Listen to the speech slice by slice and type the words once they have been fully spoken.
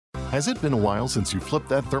Has it been a while since you flipped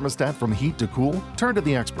that thermostat from heat to cool? Turn to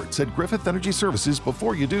the experts at Griffith Energy Services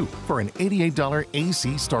before you do for an $88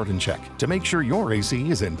 AC start and check to make sure your AC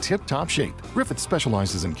is in tip-top shape. Griffith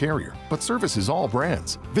specializes in Carrier, but services all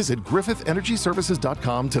brands. Visit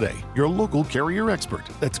GriffithEnergyServices.com today. Your local Carrier expert.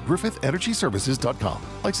 That's GriffithEnergyServices.com.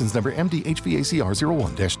 License number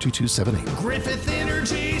MD-HVACR 01-2278. Griffith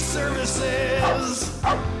Energy Services.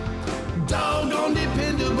 Doggone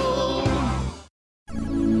dependable.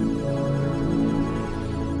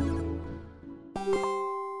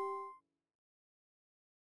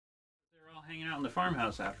 Hanging out in the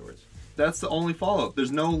farmhouse afterwards. That's the only follow-up.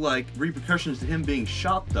 There's no like repercussions to him being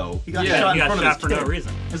shot though. He got Yeah, shot he in got front shot of for his no kid.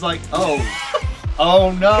 reason. It's like,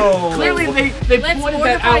 oh no. Clearly, they Let's pointed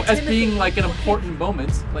that mortify out as Timothy. being like an important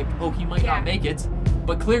moment. Like, oh, he might Yeah. not make it,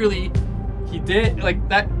 but clearly he did. Like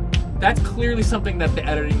that. That's clearly something that the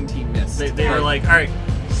editing team missed. They were like, all right,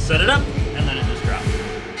 set it up, and then it just dropped.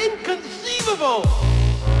 Inconceivable.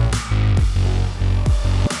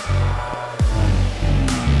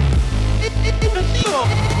 Inconceivable.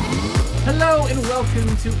 Hello and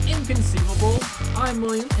welcome to Inconceivable. I'm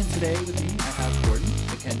William, and today with me I have Gordon,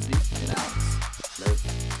 Mackenzie, and Alex. Hello.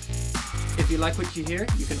 If you like what you hear,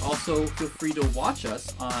 you can also feel free to watch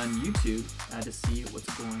us on YouTube to see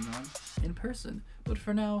what's going on in person. But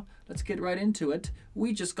for now, let's get right into it.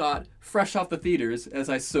 We just got fresh off the theaters, as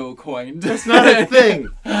I so coined. That's not a thing.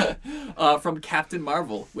 From Captain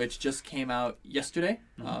Marvel, which just came out yesterday.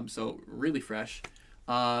 So really fresh.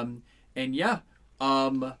 And yeah,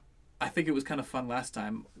 I think it was kind of fun last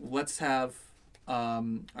time. Let's have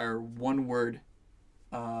our one-word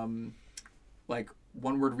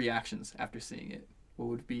reactions after seeing it. What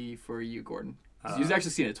would be for you, Gordon? 'Cause you've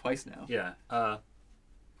actually seen it twice now. Yeah.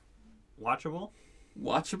 Watchable?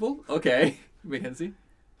 Watchable? Okay. Mackenzie?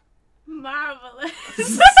 Marvelous.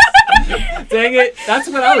 Dang it. That's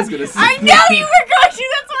what I was going to say. I know you were going to.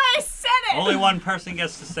 That's why I said it. Only one person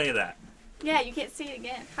gets to say that. Yeah, you can't say it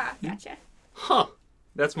again. Ha, gotcha. Huh.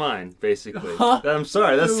 That's mine, basically. Huh? I'm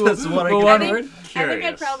sorry. That's what I Well, can. one I word? think I'd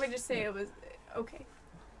Curious. probably just say it was okay.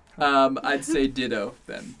 I'd say ditto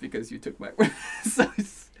then, because you took my word.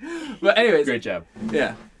 But anyways. Great job.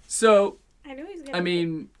 Yeah. So, I knew he was gonna. I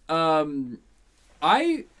mean,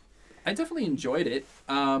 I definitely enjoyed it.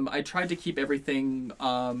 I tried to keep everything.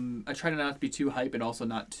 I tried not to be too hype and also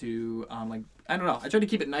not too I don't know. I tried to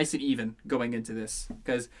keep it nice and even going into this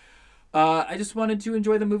because I just wanted to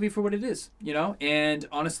enjoy the movie for what it is, you know. And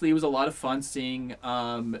honestly, it was a lot of fun seeing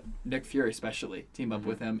Nick Fury especially team up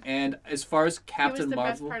with him. And as far as It was Captain the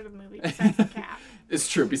Marvel, best part of the movie besides the cat. it's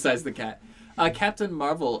true. Besides the cat, Captain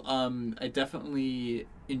Marvel, I definitely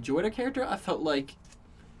enjoyed her character. I felt like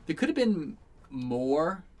there could have been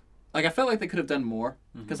more. Like I felt like they could have done more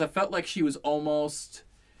because I felt like she was almost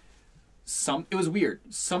it was weird.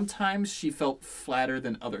 Sometimes she felt flatter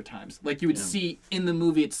than other times. Like you would see in the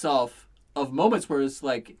movie itself of moments where it's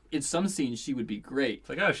like in some scenes she would be great. It's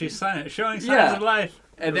like, oh, she's showing signs Yeah. of life.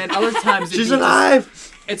 And then other times it'd She's be just-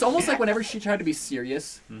 alive. it's almost like whenever she tried to be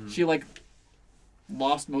serious, she like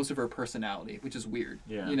lost most of her personality, which is weird.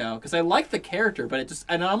 Yeah. You know, because I like the character, but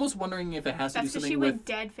and I'm almost wondering if it has to That's do because something she with went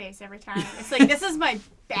dead face every time. It's like, this is my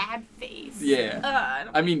bad face. Yeah.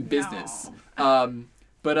 I mean know. business.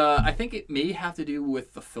 But I think it may have to do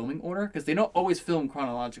with the filming order because they don't always film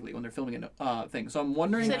chronologically when they're filming a thing. So I'm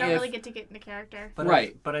wondering So they don't if really get to get into character. But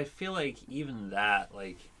Right. but I feel like even that,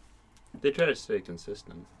 like, They try to stay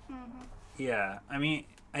consistent. yeah. I mean,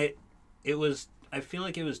 I feel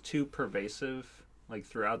like it was too pervasive, like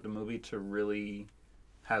throughout the movie, to really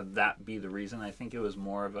have that be the reason. I think it was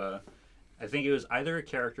more of I think it was either a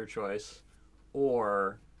character choice,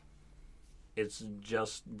 or it's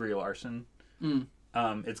just Brie Larson.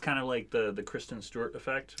 It's kind of like the Kristen Stewart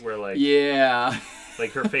effect, where like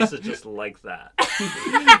like her face is just like that.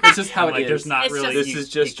 it's just how And, it like is. there's not It's really just- This is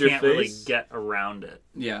just you your can't really face? get around it.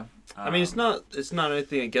 Yeah. I mean, it's not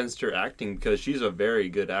anything against her acting because she's a very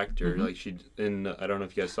good actor. Like I don't know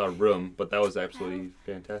if you guys saw Room, but that was absolutely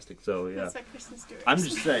fantastic. So yeah, That's like Kristen Stewart. I'm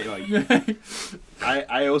just saying, like,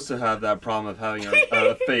 I also have that problem of having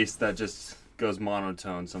a face that just goes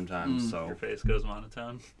monotone sometimes. Your So, face goes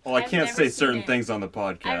monotone. well, I I've can't never say seen certain it. things on the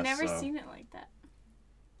podcast. I've never so. seen it like that.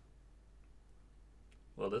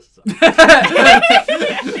 Well, this is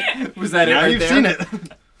Was that it Now right you've there? seen it.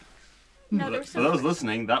 No, there's For those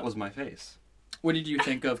listening, that was my face. What did you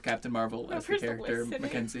think of Captain Marvel as the Whoever's character, listening.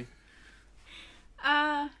 Mackenzie?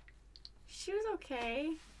 She was okay.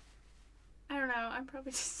 I don't know. I'm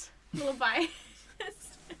probably just a little biased.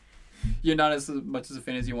 You're not as much as a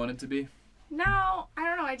fan as you wanted to be? No, I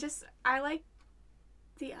don't know. I like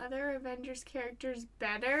the other Avengers characters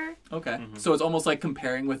better. Okay. So it's almost like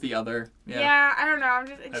comparing with the other. Yeah, I don't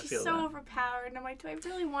know. And I she's feel so that. overpowered. And I'm like, do I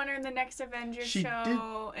really want her in the next Avengers She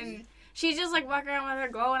show? And she's just like walking around with her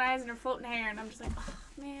glowing eyes and her floating hair. And I'm just like, oh,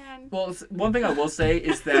 man. Well, one thing I will say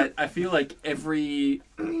is that I feel like every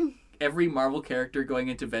Marvel character going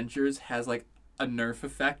into Avengers has like a nerf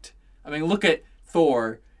effect. I mean, look at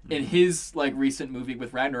Thor in his like recent movie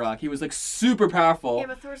with Ragnarok. He was like super powerful. Yeah,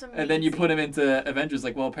 but Thor's amazing. And then you put him into Avengers,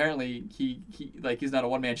 like, well, apparently he's not a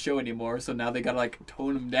one-man show anymore, so now they gotta like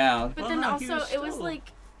tone him down. But Well, then no, he also, was it was still-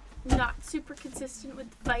 like not super consistent with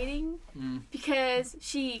the fighting because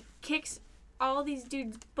she kicks all these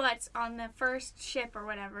dudes' butts on the first ship or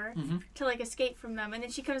whatever to like escape from them, and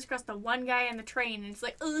then she comes across the one guy on the train, and it's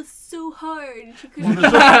like, oh, it's so hard. And she couldn't. And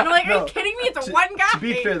I'm like, are you kidding me? It's one guy. To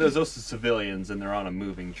be fair, there's also civilians, and they're on a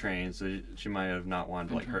moving train, so she might have not wanted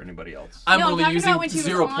to like hurt anybody else. I'm No, I'm only talking using about when she was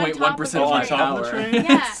on top of the 0.1% of my on top of the power. train?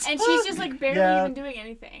 Yeah, and she's just like barely Yeah. even doing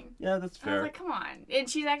anything. Yeah, that's I was fair. like, come on. And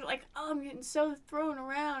she's acting like, oh, I'm getting so thrown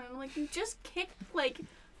around. And I'm like, you just kicked like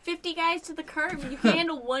 50 guys to the curb and you can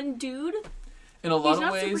handle one dude? In a lot He's of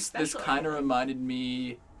not super ways, this special or kind of anything. reminded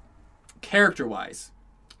me, character-wise,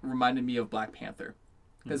 reminded me of Black Panther.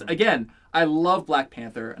 Because again, I love Black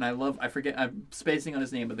Panther, and I'm spacing on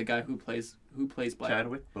his name, but the guy who plays Black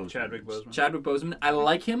Chadwick Boseman. Chadwick Boseman. I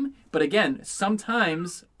like him, but again,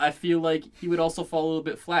 sometimes I feel like he would also fall a little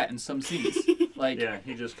bit flat in some scenes. Like, Yeah,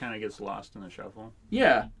 he just kind of gets lost in the shuffle.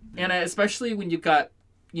 yeah, and especially when you've got,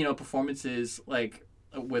 performances like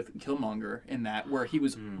with Killmonger in that, where he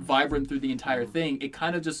was vibrant through the entire thing, it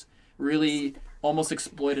kind of just really almost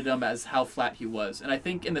exploited him as how flat he was. And I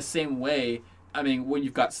think in the same way, I mean, when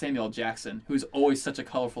you've got Samuel Jackson, who's always such a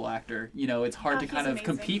colorful actor, it's hard to he's kind of amazing.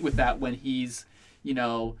 compete with that when he's,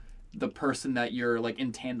 the person that you're like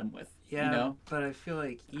in tandem with. Yeah, but I feel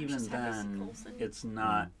like even just have this then, Coulson. it's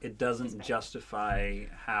not. It doesn't justify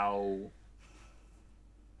how.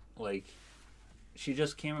 Like, she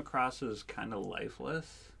just came across as kind of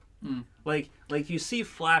lifeless. Like you see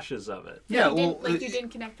flashes of it. Yeah, you well, didn't, you didn't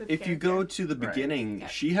connect with the if you go character. to the beginning, Yeah.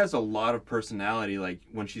 she has a lot of personality. Like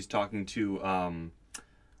when she's talking to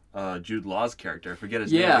Jude Law's character, I forget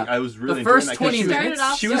his name. Yeah. Like, I was really The first enjoying that 'cause 20 she was- minutes,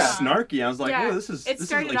 off she was strong. snarky. I was like, Yeah. oh, this is It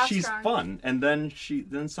started like off she's strong. fun, and then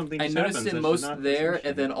something I just noticed happens it and most she's not there, as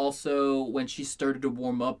and then also when she started to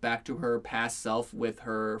warm up back to her past self with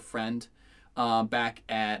her friend, back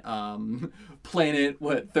at Planet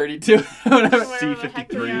 32, whatever. Whatever the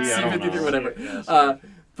heck C-53, they are. I don't know. C-53, whatever. Yeah,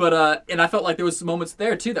 But and I felt like there was some moments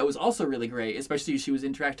there too that was also really great, especially as she was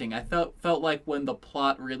interacting. I felt like when the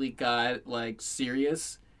plot really got like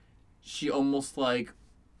serious, she almost like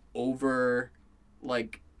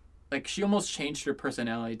she almost changed her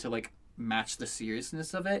personality to like match the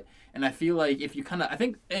seriousness of it. And I feel like if you I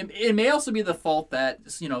think it may also be the fault that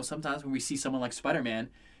sometimes when we see someone like Spider-Man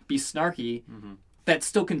be snarky, that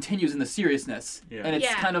still continues in the seriousness, Yeah. and it's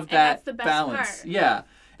Yeah, kind of and that that's the best balance. part. Yeah.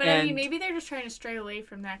 But I and, mean, maybe they're just trying to stray away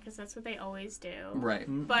from that because that's what they always do. right.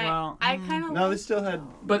 But Well, I kind of No, they still had.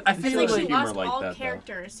 But I It's feel like still she had humor lost like all that, though.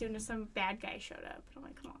 character as soon as some bad guy showed up. And I'm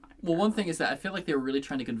like, come on. Well, one thing is that I feel like they were really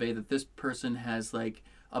trying to convey that this person has like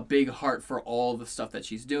a big heart for all the stuff that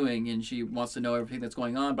she's doing, and she wants to know everything that's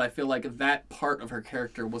going on. But I feel like that part of her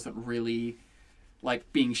character wasn't really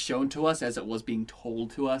like being shown to us as it was being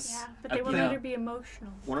told to us. Yeah, but they I wanted think- her to be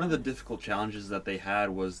emotional. One of the difficult challenges that they had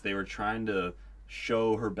was they were trying to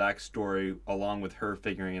show her backstory along with her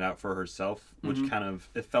figuring it out for herself, which kind of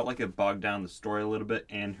it felt like it bogged down the story a little bit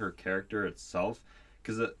and her character itself,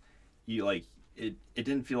 because it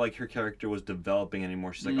didn't feel like her character was developing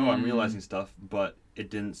anymore. She's like, oh, I'm realizing stuff, but it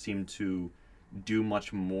didn't seem to do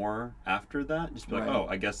much more after that. Just be like, Right. oh,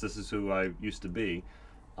 I guess this is who I used to be.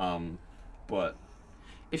 But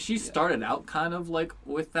If she started out kind of like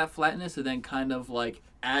with that flatness, and then kind of like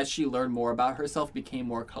as she learned more about herself became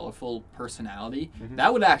more colorful personality,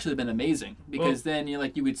 that would actually have been amazing, because then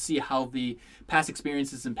you would see how the past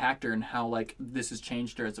experiences impact her and how like this has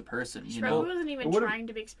changed her as a person. She You know, probably wasn't even what've- trying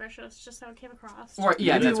to be expressionist, just how it came across. or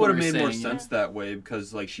yeah, maybe that's it what would have we're made more saying, sense that way,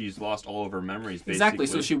 because like she's lost all of her memories. Basically. Exactly,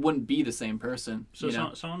 so she wouldn't be the same person. So you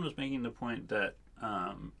know? someone was making the point that,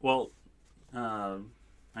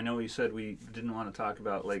 I know we said we didn't want to talk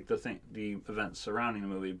about like the events surrounding the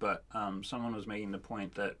movie, but someone was making the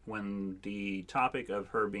point that when the topic of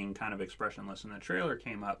her being kind of expressionless in the trailer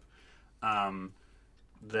came up,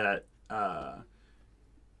 that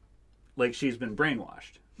like she's been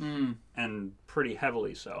brainwashed. And pretty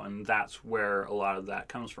heavily so, and that's where a lot of that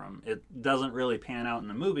comes from. It doesn't really pan out in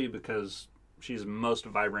the movie because she's most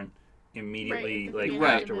vibrant immediately, Right, like at the beginning of the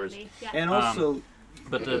afterwards. movie. Yeah. And also,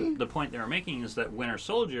 But the point they were making is that Winter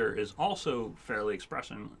Soldier is also fairly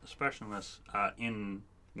expressionless in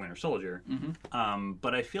Winter Soldier.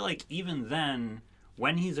 But I feel like even then,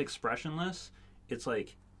 when he's expressionless, it's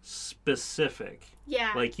like specific.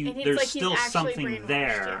 Yeah. Like and it's there's like he's still actually something brainwashed,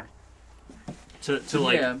 there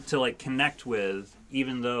yeah. to like connect with,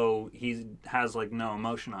 even though he has like no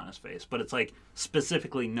emotion on his face. But it's like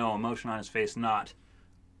specifically no emotion on his face, not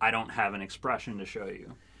I don't have an expression to show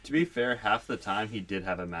you. To be fair, half the time he did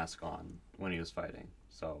have a mask on when he was fighting.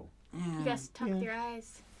 So You guys tuck your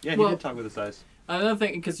eyes. yeah, he Well- did talk with his eyes. Another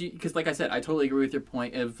thing, because like I said, I totally agree with your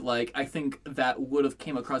point of like I think that would have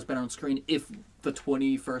came across better on screen if the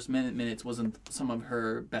 21st minutes wasn't some of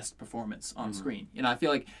her best performance on screen. You know, I feel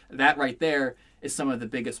like that right there is some of the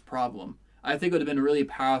biggest problem. I think it would have been really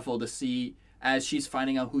powerful to see as she's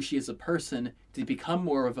finding out who she is as a person to become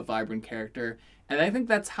more of a vibrant character. And I think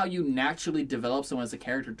that's how you naturally develop someone as a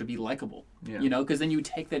character to be likable. Yeah. You know, because then you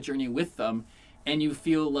take that journey with them and you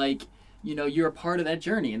feel like, you know, you're a part of that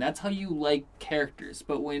journey, and that's how you like characters.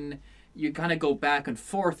 But when you kind of go back and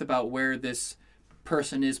forth about where this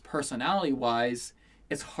person is personality-wise,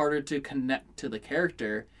 it's harder to connect to the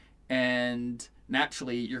character, and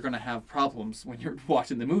naturally you're going to have problems when you're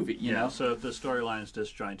watching the movie, you know? So if the storyline is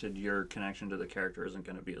disjointed, your connection to the character isn't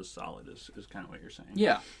going to be as solid is kind of what you're saying.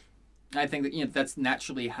 Yeah. I think that, you know, that's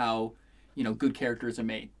naturally how, you know, good characters are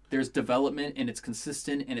made. There's development, and it's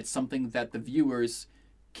consistent, and it's something that the viewers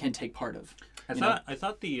can take part of. I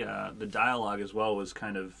thought the dialogue as well was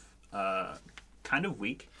kind of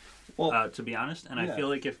weak, to be honest. And I feel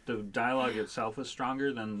like if the dialogue itself was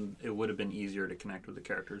stronger, then it would have been easier to connect with the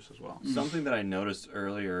characters as well. Something that I noticed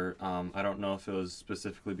earlier, I don't know if it was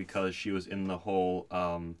specifically because she was in the whole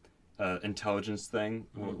intelligence thing,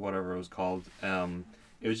 whatever it was called.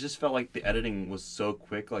 It was just felt like the editing was so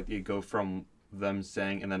quick, like you go from them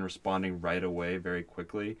saying and then responding right away very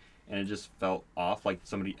quickly, and it just felt off, like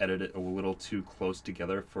somebody edited it a little too close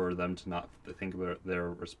together for them to not think about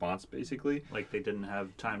their response, basically. Like they didn't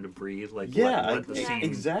have time to breathe. Like Yeah, let the scene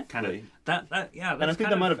exactly. kind of that. Yeah, that's And I think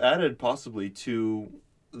kind that of, might have added possibly to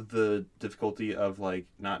the difficulty of like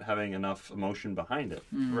not having enough emotion behind it.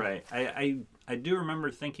 Right. I do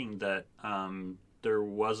remember thinking that there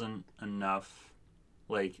wasn't enough.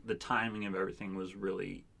 Like the timing of everything was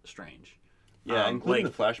really strange. Yeah, including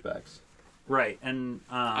like- the flashbacks. Right, and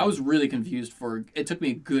I was really confused it took me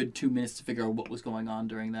a good 2 minutes to figure out what was going on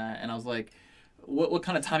during that, and I was like, what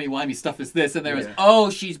kind of timey-wimey stuff is this? And there was, oh,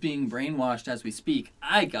 she's being brainwashed as we speak.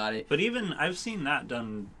 I got it. But even I've seen that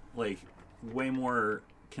done like way more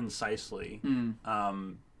concisely,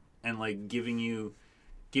 and like giving you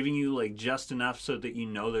like just enough so that you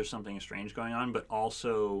know there's something strange going on, but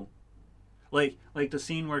also like the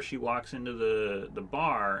scene where she walks into the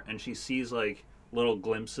bar and she sees like little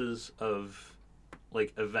glimpses of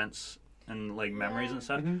like events and like memories and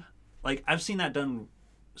stuff. Like I've seen that done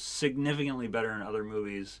significantly better in other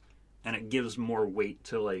movies, and it gives more weight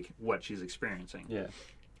to like what she's experiencing. Yeah.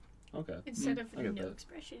 Okay. Instead of I get no that.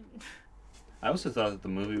 expression. I also thought that the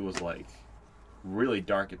movie was like really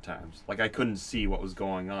dark at times. Like I couldn't see what was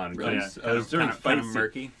going on. Really? Yeah, It was during fight kind of scenes.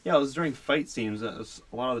 murky. Yeah, it was during fight scenes. A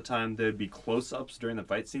lot of the time there'd be close-ups during the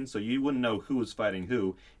fight scenes, so you wouldn't know who was fighting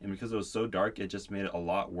who. And because it was so dark, it just made it a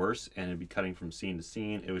lot worse. And it'd be cutting from scene to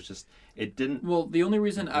scene. It was just, it didn't. Well, the only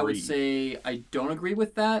reason I would Breathe. say I don't agree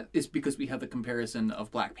with that is because we have the comparison of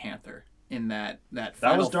Black Panther in that That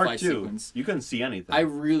final was dark fight too. sequence. You couldn't see anything. I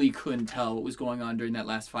really couldn't tell what was going on during that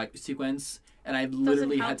last fight sequence, and I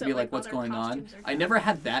literally help had to that, be like, like, "What's all their going on?" costumes are I never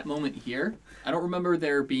had that moment here. I don't remember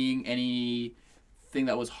there being anything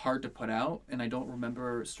that was hard to put out, and I don't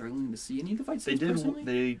remember struggling to see any of the fight They scenes did.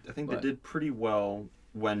 personally. I think But- they did pretty well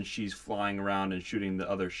when she's flying around and shooting the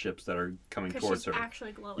other ships that are coming Because towards she's her.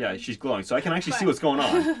 actually glowing. Yeah, she's glowing, so I can actually see But- what's going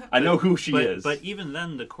on. I know who she but, is. But even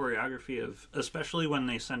then, the choreography of, especially when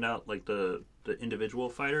they send out like the individual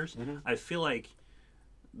fighters, I feel like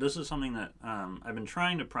this is something that I've been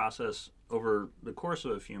trying to process over the course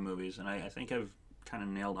of a few movies, and I think I've kind of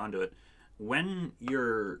nailed onto it. When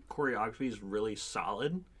your choreography is really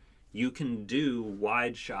solid, you can do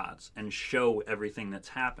wide shots and show everything that's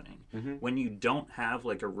happening. When you don't have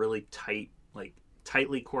like a really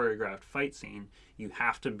tightly choreographed fight scene, you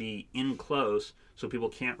have to be in close so people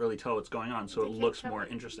can't really tell what's going on, so They it can't looks tell more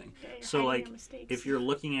it. interesting. Yeah, you're So hiding like your mistakes. if you're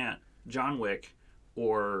looking at John Wick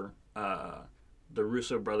or the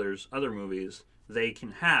Russo brothers' other movies, they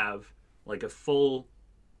can have like a full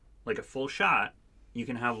shot. You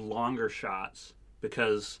can have longer shots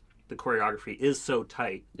because the choreography is so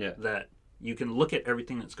tight that you can look at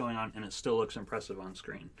everything that's going on and it still looks impressive on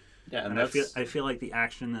screen. yeah, And I feel like the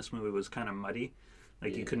action in this movie was kind of muddy.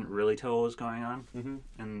 Like you couldn't really tell what was going on,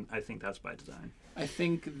 and I think that's by design. I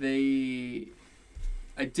think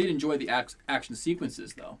I did enjoy the action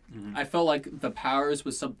sequences though. I felt like the powers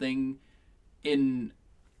was something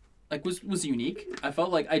was unique. I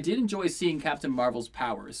felt like I did enjoy seeing Captain Marvel's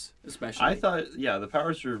powers, especially. I thought, the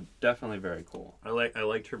powers were definitely very cool. I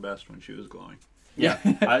liked her best when she was glowing, Yeah,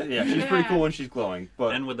 she's pretty cool when she's glowing.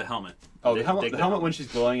 But and with the helmet. the helmet when she's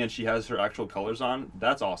glowing and she has her actual colors on,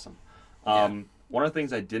 that's awesome. One of the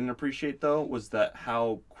things I didn't appreciate though was that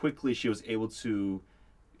how quickly she was able to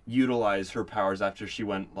utilize her powers after she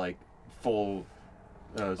went like full.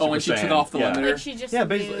 When she took off the limiter. Like she just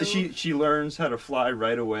basically she learns how to fly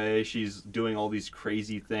right away. She's doing all these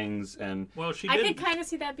crazy things, and Well, she I did. could kind of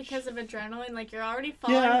see that because of adrenaline. Like you're already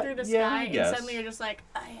falling through the sky, I and guess. suddenly you're just like,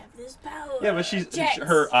 I have this power. yeah, but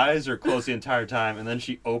her eyes are closed the entire time, and then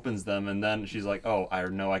she opens them, and then she's like, "Oh, I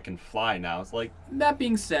know I can fly now." It's like, That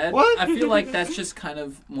being said, What? I feel like that's just kind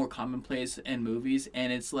of more commonplace in movies,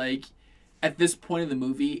 and it's like, at this point in the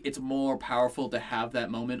movie, it's more powerful to have that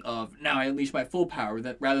moment of, now I unleash my full power,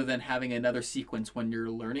 rather than having another sequence when you're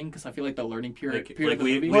learning, because I feel like the learning period of the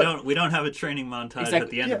movie... we don't have a training montage at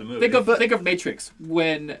the end of the movie. Think of Matrix.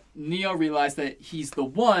 When Neo realized that he's the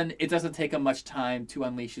one, it doesn't take him much time to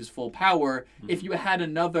unleash his full power. If you had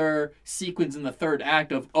another sequence in the third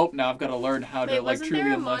act of, now I've got to learn how to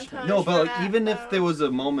truly unleash my... no, but even if there was a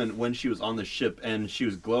moment when she was on the ship and she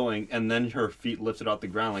was glowing, and then her feet lifted off the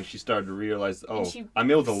ground, like she started to realize, I'm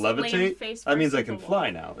able to levitate. That means I can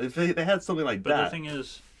fly now. If they had something like But that. the thing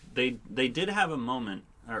is, they did have a moment,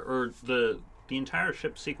 or the entire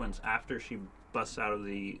ship sequence after she busts out of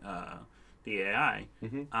the AI.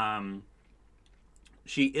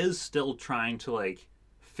 She is still trying to like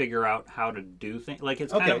figure out how to do things. Like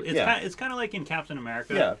it's kind of like in Captain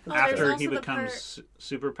America. Yeah. After he becomes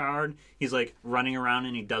super powered, he's like running around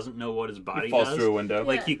and he doesn't know what his body falls does. through a window.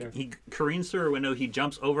 Like he careens through a window. He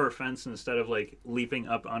jumps over a fence instead of like leaping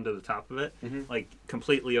up onto the top of it, like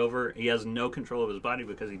completely over. He has no control of his body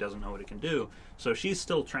because he doesn't know what it can do. So she's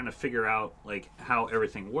still trying to figure out like how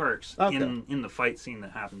everything works in the fight scene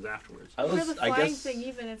that happens afterwards. For the flying thing,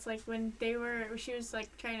 even it's like when she was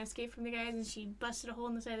like trying to escape from the guys and she busted a hole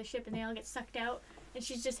in the side of the ship and they all get sucked out and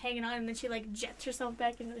she's just hanging on and then she like jets herself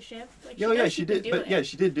back into the ship. Like, she did. But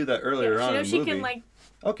she did do that earlier on in the movie. She can like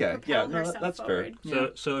that's fair.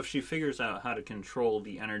 So if she figures out how to control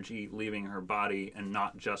the energy leaving her body and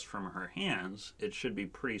not just from her hands, it should be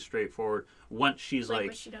pretty straightforward. Once she's like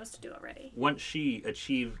what she knows to do already. Once she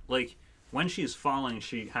achieved when she's falling,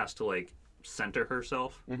 she has to like center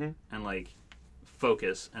herself and like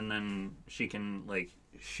focus, and then she can like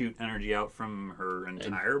shoot energy out from her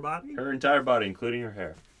entire body. Her entire body, including her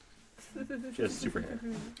hair. She has super hair.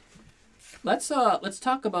 Let's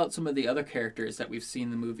talk about some of the other characters that we've seen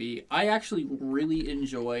in the movie. I actually really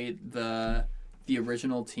enjoyed the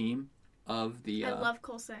original team of the. I love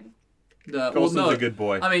Coulson. Coulson's a good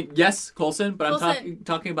boy. I mean, yes, Coulson, but I'm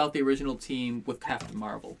talking about the original team with Captain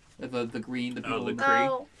Marvel, the green, the people, the the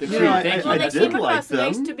Kree. The Kree. I did like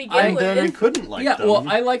them. And then I couldn't like them. Well,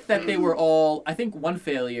 I like that they were all. I think one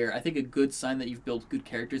failure. I think a good sign that you've built good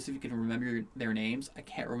characters if you can remember their names. I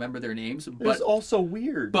can't remember their names, but it's also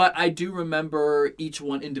weird. But I do remember each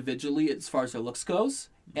one individually as far as their looks goes.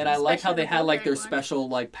 And I like how they had like their special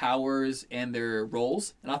like powers and their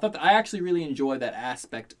roles. And I thought that I actually really enjoyed that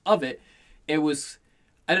aspect of it. It was,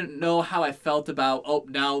 I didn't know how I felt about,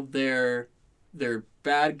 now they're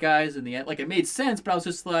bad guys in the end. Like, it made sense, but I was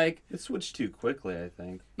just like... It switched too quickly, I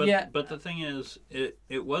think. But the thing is,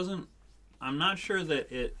 it wasn't... I'm not sure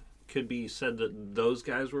that it could be said that those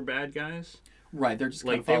guys were bad guys. Right, they're just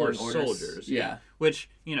like kind of they were orders. soldiers. Yeah. Which,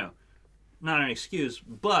 not an excuse,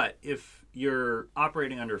 but if you're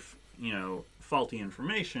operating under, faulty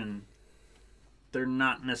information, they're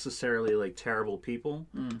not necessarily, like, terrible people.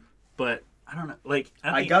 But... I don't know. Like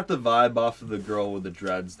I got the vibe off of the girl with the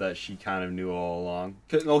dreads that she kind of knew all along.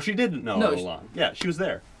 She didn't know all along. Yeah, she was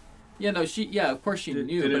there. Yeah, no, of course she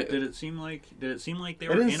knew. Did it seem like they were in on it? It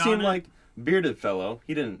didn't seem like bearded fellow.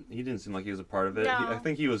 He didn't seem like he was a part of it. No. I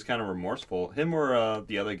think he was kind of remorseful. Him or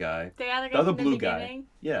the other guy. The other guy. The other from blue the guy. beginning?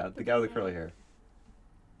 Yeah, the guy with the curly hair.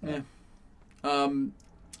 Yeah.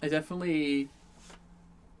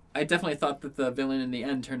 I definitely thought that the villain in the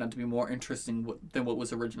end turned out to be more interesting than what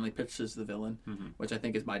was originally pitched as the villain, which I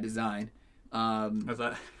think is by design. I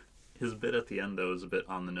thought his bit at the end, though, was a bit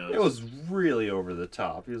on the nose. It was really over the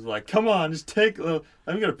top. He was like, come on, just take... I'm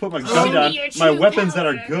going to put my gun down. My weapons that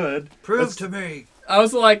are good. Prove to me. I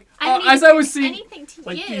was like, as I was seeing... Anything to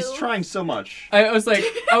like, you. he's trying so much. I was like,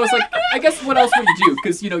 I guess what else would you do?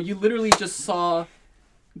 Because, you literally just saw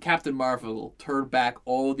Captain Marvel turn back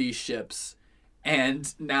all these ships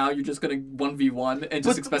and now you're just gonna 1v1 and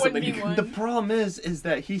just expect something. 1v1. The problem is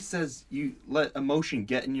that he says you let emotion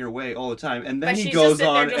get in your way all the time, and then But he she's goes just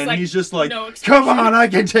sitting there on just and like, he's just like, no expression. "Come on, I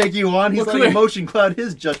can take you on." He's Well, letting clear- emotion cloud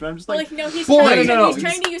his judgment. I'm just Well, like, like, no, he's boy, trying, no, he's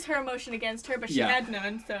he's- trying to use her emotion against her, but she Yeah. had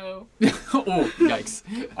none, so Oh, yikes.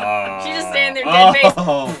 she just standing there dead face.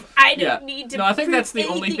 oh. I Yeah. don't need to. No, I think prove that's the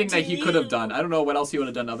only anything thing that to he could have you. done. I don't know what else he would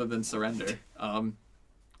have done other than surrender.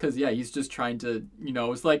 Because, yeah, he's just trying to,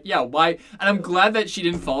 it's like, yeah, why? And I'm glad that she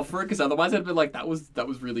didn't fall for it, because otherwise I'd be like, that was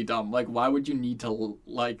really dumb. Like, why would you need to,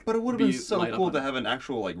 like, But it would have be been so light up cool on to it? have an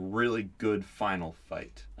actual, like, really good final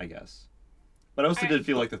fight, I guess. But I also did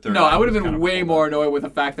feel like the third. No, I act would have was been kind of way pulled more out. annoyed with the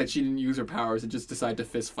fact that she didn't use her powers and just decided to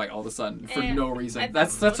fist fight all of a sudden for no I reason. thought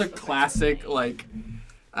That's such a most of it was classic, annoying. like,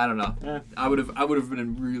 I don't know. Eh. I would have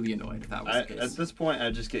been really annoyed if that was the At case. this point, I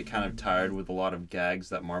just get kind of tired with a lot of gags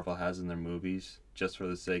that Marvel has in their movies, just for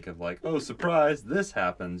the sake of like, oh, surprise, this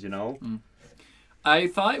happens, I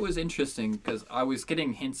thought it was interesting because I was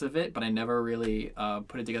getting hints of it, but I never really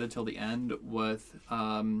put it together till the end with.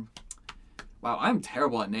 Wow, I'm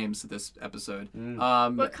terrible at names this episode.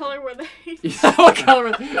 What color were they? What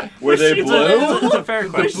color? Were they It's blue? it's a fair The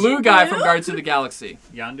question. blue guy from Guardians of the Galaxy,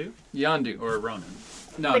 Yondu Yondu. or Ronan?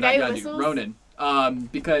 No, The not guy who Yondu. whistles? Ronan.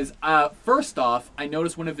 Because first off, I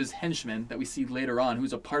noticed one of his henchmen that we see later on,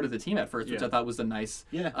 who's a part of the team at first, which Yeah. I thought was a nice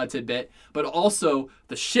Yeah. tidbit. But also,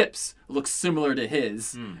 the ships look similar to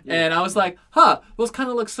his, Hmm. and I was like, "Huh, those kind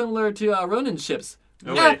of look similar to Ronan's ships."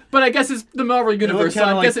 Oh, Yeah, wait. but I guess it's the Marvel universe, so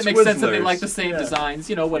kinda I guess like it makes sense that they Twizzlers. like the same Yeah. designs,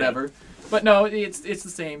 whatever. But no, it's the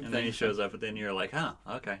same And thing. then he shows up at the end, and you're like, huh,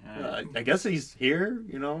 okay. all right. I guess he's here,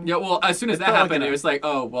 Yeah, well, as soon as It that felt like happened, an- it was like,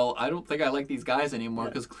 oh, well, I don't think I like these guys anymore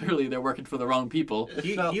because clearly they're working for the wrong people.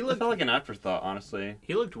 He It looked- felt like an afterthought, honestly.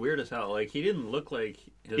 He looked weird as hell. Like, he didn't look like...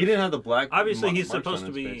 his- He didn't have the black. Obviously, he's marks supposed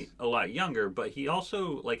on to his be face. a lot younger, but he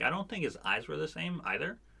also, like, I don't think his eyes were the same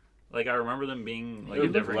either. Like, I remember them being, like, They a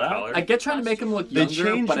were different black? color. I get trying to make him look They younger,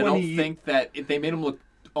 changed but I when don't he- think that they made him look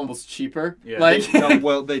almost cheaper. Yeah. Like, No,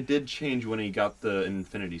 well, they did change when he got the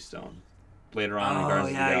Infinity Stone. Later on in Oh,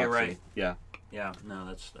 Guardians yeah, of the you're Galaxy. right. Yeah, Yeah, no,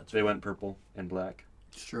 that's they went purple and black,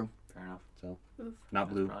 it's true. fair enough. so Oof. not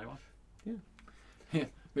That's blue. probably why. Yeah,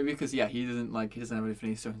 maybe because he doesn't have any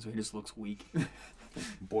Infinity Stones, so he just looks weak.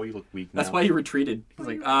 Boy, you look weak now. That's why he retreated. He's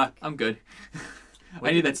like, I'm good.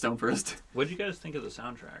 I need that stone first. What did you guys think of the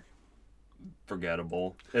soundtrack?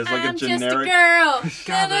 Forgettable. It's like I'm a generic. just a girl.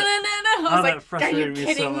 God, no. I was that like, are you frustrated me so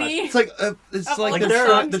kidding much. me? It's like it's Of like all they're, the try-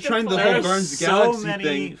 songs they're to trying the play. whole There's Guardians of the so Galaxy many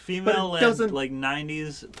thing, but it female-led, doesn't. like,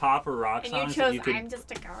 90s pop or rock And you songs that chose you could, I'm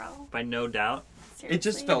just a girl. by no doubt. It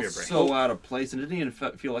just Seriously? felt Give me a break. so out of place, and it didn't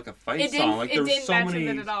even feel like a fight It song. didn't- Like it there were didn't so match with many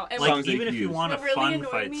it at all. And, songs Like, they even could if you use. want a What really fun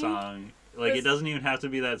annoyed fight me song, like, it was- doesn't even have to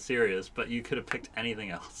be that serious, but you could have picked anything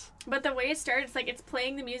else. But the way it started, it's like it's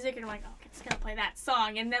playing the music, and I'm like, okay, it's gonna play that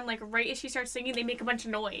song, and then like right as she starts singing, they make a bunch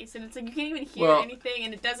of noise, and it's like you can't even hear Well- anything,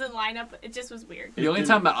 and it doesn't line up. It just was weird. The only didn't-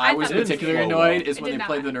 time that I I was thought it was particularly flow well. annoyed is It when did they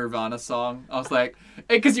played not. the Nirvana song. I was like,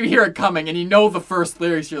 because you hear it coming and you know the first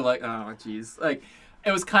lyrics, you're like, oh, jeez. Like,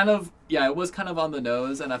 it was kind of on the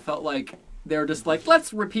nose, and I felt like they were just like,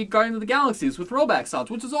 let's repeat Guardians of the Galaxies with throwback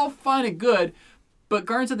songs, which is all fine and good, but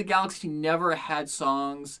Guardians of the Galaxy never had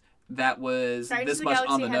songs that was Guardians this of the much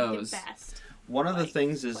Galaxy on the had nose. the best. One of the like,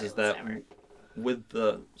 things is playlist that ever. with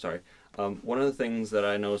the one of the things that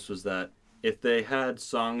I noticed was that if they had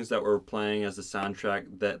songs that were playing as a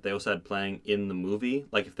soundtrack that they also had playing in the movie,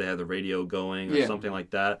 like if they had the radio going or Yeah. something like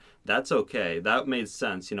that, that's okay. That made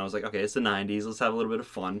sense. I was like, okay, it's the 90s, let's have a little bit of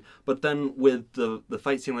fun. But then with the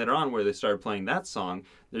fight scene later on where they started playing that song,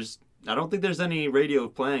 I don't think there's any radio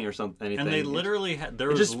playing or something. Anything. And they literally had, there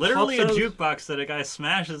it was just literally a pops out. jukebox that a guy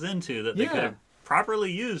smashes into that they could Yeah. have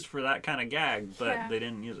properly used for that kind of gag, but Yeah. they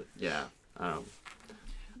didn't use it. Yeah.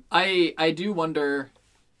 I do wonder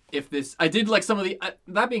if this. I did like some of the.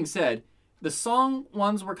 That being said, the song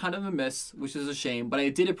ones were kind of a miss, which is a shame. But I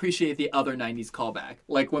did appreciate the other '90s callback.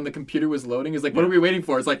 Like when the computer was loading, it's like, what are we waiting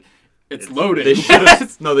for? It's like, it's loading. They should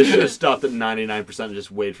have they should have stopped at 99% and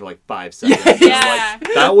just waited for like 5 seconds. Yeah.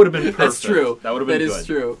 Like, that would have been perfect. That's true. That would have been That good. is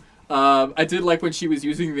true. I did like when she was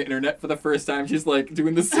using the internet for the first time. She's like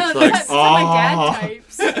doing this. That's like, what my dad oh.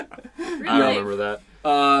 types. Really? I remember that.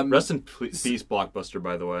 Um, Rest in peace, Blockbuster,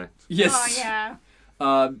 by the way. yes. Oh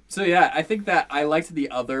yeah. So yeah, I think that I liked the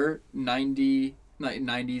other 90s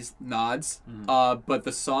nods, but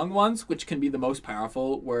the song ones, which can be the most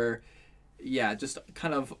powerful, were, yeah, just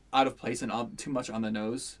kind of out of place and too much on the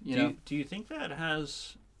nose. You know, Do you think that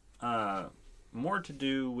has more to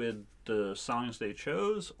do with the songs they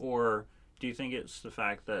chose, or do you think it's the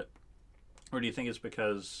fact that, or do you think it's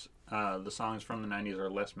because the songs from the 90s are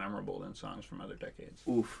less memorable than songs from other decades?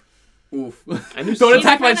 oof. Oof. I knew Don't some-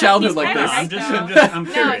 attack my He's childhood kinda- like he's this. kinda I'm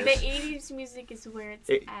No, curious. the 80s music is where it's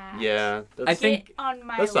It- at. yeah, I that's, think Get on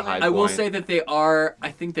my that's the high level. I will point. say that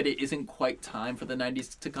I think that it isn't quite time for the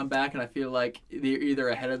 90s to come back, and I feel like they're either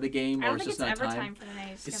ahead of the game I or don't it's think just it's not ever time. time for the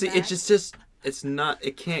 90s to See, come it's back. just it's not.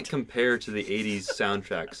 It can't compare to the '80s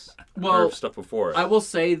soundtracks Well, or stuff before it. I will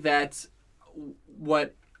say that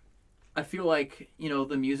what I feel like,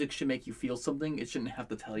 the music should make you feel something. It shouldn't have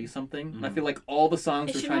to tell you something. And I feel like all the songs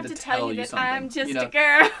It are shouldn't trying have to to tell you that something. I'm just you know? a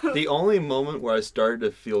girl. The only moment where I started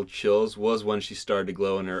to feel chills was when she started to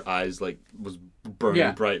glow and her eyes was burning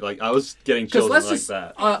Yeah. bright. Like I was getting Because chills let's like just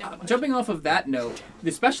that. jumping off of that note,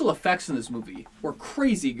 the special effects in this movie were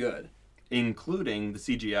crazy good. Including the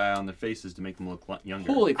CGI on their faces to make them look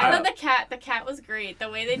younger. Holy I crap! thought the cat was great. The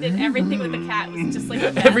way they did everything with the cat was just like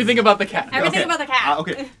the best. Everything about the cat. Everything Okay. about the cat.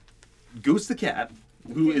 Okay. Goose the cat,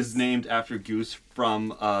 who Goose. is named after Goose from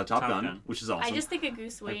Top Gun, Gun. which is awesome. I just think of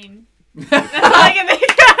Goose Wayne. That's all I can think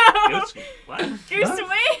of. Goose, what? Goose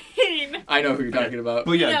Wayne. I know who you're talking about.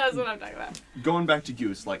 But yeah, He knows what I'm talking about. going back to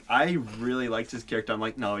Goose, like I really liked his character. I'm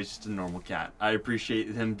like, no, he's just a normal cat. I appreciate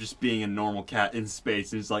him just being a normal cat in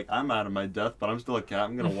space. He's like, I'm out of my depth, but I'm still a cat.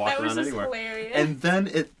 I'm gonna walk That was around just anywhere. hilarious. And then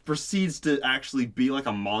it proceeds to actually be like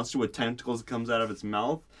a monster with tentacles that comes out of its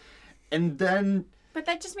mouth. And then But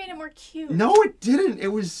that just made it more cute. no, it didn't. It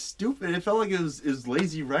was stupid. It felt like it was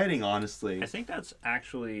lazy writing, honestly. I think that's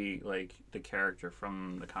actually like the character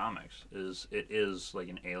from the comics. It is like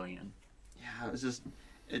an alien. Yeah, it was just.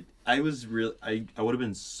 I was real. I would have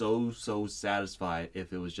been so satisfied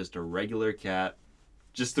if it was just a regular cat,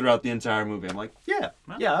 just throughout the entire movie. I'm like, yeah,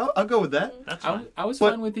 I'll go with that. That's I, fine. I was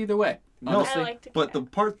But- fine with either way. No, Honestly. I liked it. But the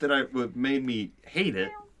part that what made me hate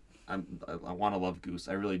it, I want to love Goose,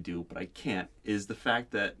 I really do, but I can't, is the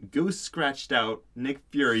fact that Goose scratched out Nick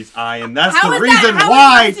Fury's eye, and that's How the is that? reason How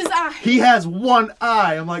why is his eye? he has one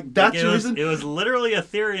eye. I'm like, that's Like, the reason. it was literally a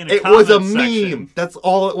theory in a It was a comment meme. section. That's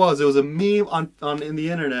all it was. It was a meme on in the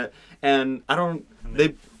internet, and I don't.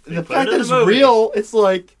 The put fact it in that the it's movie. real, it's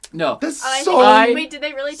like No. that's Oh, I so. think, wait, did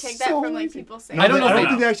they really take that so from like lazy. people saying? I don't know I if don't they-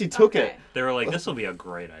 think they actually took Okay. it. They were like, this will be a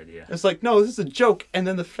great idea. It's like, no, this is a joke. And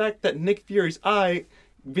then the fact that Nick Fury's eye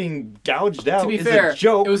being gouged out To be is fair, a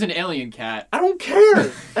joke. it was an alien cat. I don't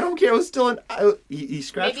care. I don't care. It was still an. He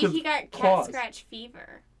scratched Maybe with he got cat claws. scratch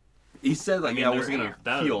fever. He said like, I mean, yeah, I there- wasn't gonna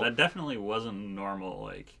that, heal. that definitely wasn't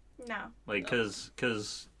normal. No. Because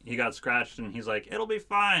he got scratched and he's like, it'll be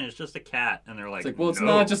fine. It's just a cat. And they're like, It's like, well, it's no.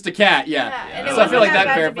 not just a cat. Yeah, Yeah. and it So I feel like wasn't that that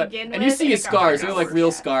bad to verified. begin And you with, see and his it got scars. worse. They're like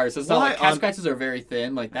real scars. It's not Why like cat on- scratches are very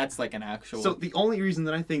thin. Like that's like an actual. So the only reason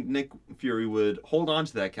that I think Nick Fury would hold on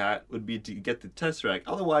to that cat would be to get the Tesseract.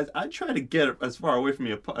 Otherwise, I'd try to get it as far away from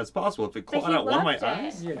me as possible. If it But clawed he out one of my loved it.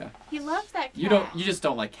 eyes. yeah. He loved that cat. You just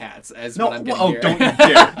don't like cats, as No, what I'm getting oh, here. don't you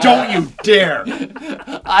dare! Don't you dare!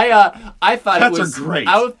 I thought Cats it are was great.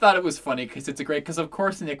 I thought it was funny because it's a great because of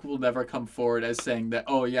course Nick will never come forward as saying that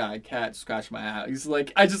oh yeah a cat scratched my eye. He's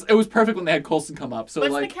like it was perfect when they had Coulson come up. So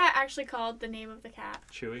What's like the cat actually called? The name of the cat?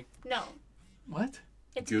 Chewy. No, what?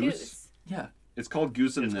 it's Goose? Goose. Yeah. It's called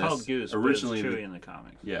Goose in It's this. called Goose, Originally, but it's Chewy in the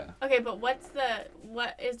comics. yeah. Okay, but what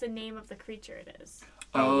is the name of the creature it is?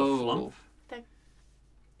 Oh, the Flump.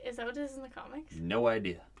 Is that what it is in the comics? No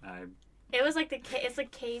idea. It was like the K. It's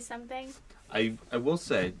like K something. I will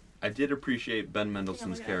say I did appreciate Ben Mendelsohn's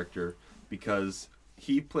look it up. character because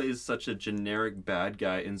he plays such a generic bad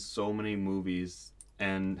guy in so many movies,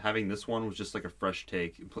 and having this one was just like a fresh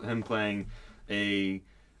take. Him playing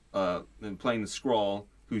playing the Skrull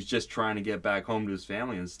who's just trying to get back home to his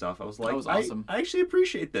family and stuff. I was like, was awesome. I actually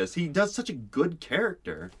appreciate this. He does such a good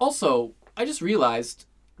character. Also, I just realized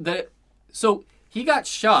that so he got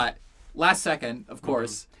shot last second, of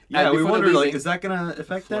course. Yeah, we before they're wondered like, leaving. is that gonna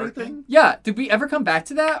affect Florida anything? Yeah, did we ever come back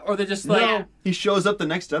to that, or they're just like? No, he shows up the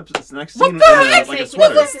next episode, next What scene the in heck? like a He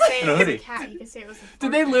sweater doesn't say and a it was hoodie. a cat. He could say it was a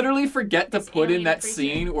Did they fork. literally forget to This put in alien that creature.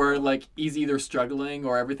 scene where like he's either struggling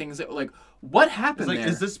or everything's like what It's happened like, there?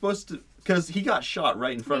 is this supposed to? Because he got shot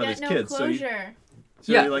right in front We of his got no kids. So, closure.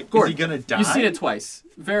 Yeah, you're like, Gordon, is he gonna die? You've seen it twice.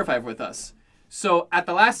 Verify with us. So at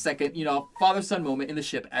the last second, father-son moment in the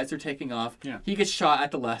ship as they're taking off. Yeah. He gets shot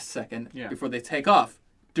at the last second Yeah. before they take off.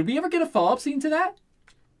 Did we ever get a follow-up scene to that?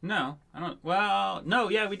 No, I don't. Well, no,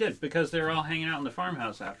 yeah, we did because they were all hanging out in the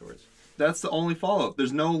farmhouse afterwards. That's the only follow-up.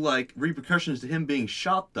 There's no like repercussions to him being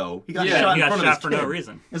shot though. He got Yeah, shot he in got front shot of for his no kid.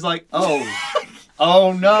 reason. It's like,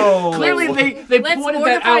 oh no. Clearly, they Let's pointed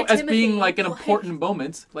that out mortify as being Timothy. like an Like- important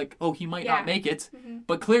moment. Like, oh, he might Yeah. not make it,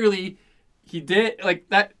 but clearly he did. Like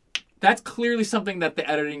that. That's clearly something that the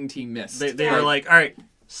editing team missed. They were like, all right,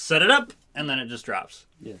 set it up, and then it just drops.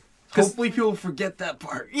 Hopefully people forget that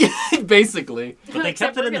part. Basically. But they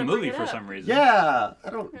Except kept it we're in the gonna bring movie it for up. some reason. Yeah, I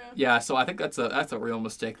don't. Yeah, so I think that's a real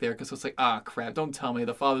mistake there because it's like, crap, don't tell me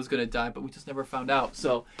the father's gonna die, but we just never found out.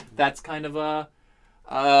 So that's kind of a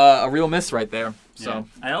real miss right there. So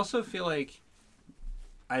Yeah. I also feel like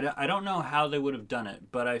I don't know how they would have done it,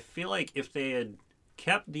 but I feel like if they had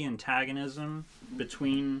kept the antagonism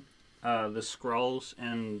between the Skrulls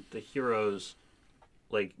and the heroes,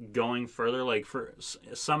 like going further, like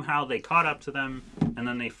somehow they caught up to them, and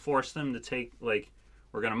then they forced them to take, like,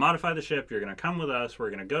 we're gonna modify the ship, you're gonna come with us, we're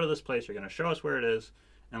gonna go to this place, you're gonna show us where it is,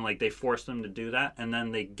 and like they forced them to do that, and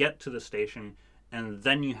then they get to the station, and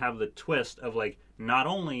then you have the twist of like, not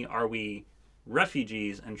only are we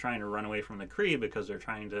refugees and trying to run away from the Kree because they're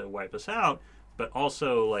trying to wipe us out, but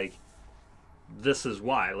also like, this is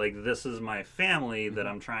why, like, this is my family that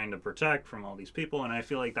I'm trying to protect from all these people, and I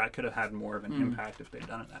feel like that could have had more of an impact if they'd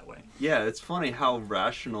done it that way. Yeah, it's funny how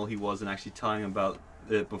rational he was in actually telling him about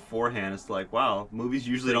it beforehand. It's like, wow, movies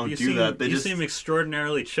usually don't do that. They you just seem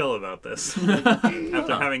extraordinarily chill about this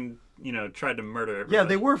after having, tried to murder everybody. yeah,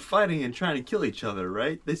 they were fighting and trying to kill each other,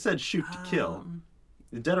 right? They said shoot to kill,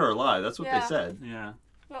 dead or alive. That's what Yeah. they said. Yeah.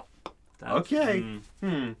 Well. Okay.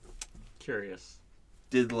 Curious.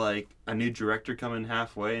 Did like a new director come in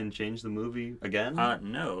halfway and change the movie again?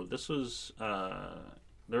 No, this was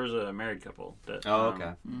there was a married couple that. Oh,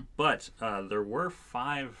 okay. But there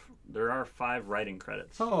are 5 writing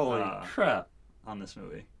credits. Holy crap! On this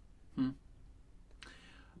movie.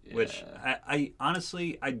 Which I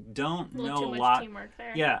honestly I don't A little know too a much lot. teamwork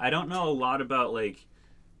there. Yeah, I don't know a lot about like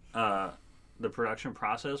the production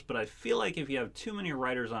process, but I feel like if you have too many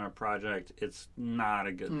writers on a project, it's not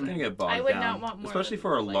a good It's gonna thing. get bogged I would down, not want more especially than,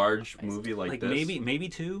 for a like, large 5 movie like Like this. maybe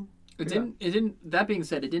 2. it didn't. That being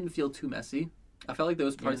said, it didn't feel too messy. I felt like there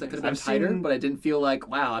was parts that could have been I've tighter, seen- but I didn't feel like,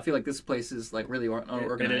 wow, I feel like this place is like really It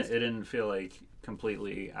organized. didn't feel like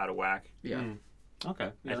completely out of whack. Yeah.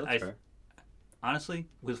 Okay, yeah, that's I- fair. Honestly,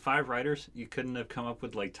 with 5 writers, you couldn't have come up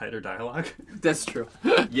with like tighter dialogue. That's true.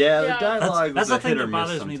 Yeah, Yeah. the dialogue That's was a the thing hit or that miss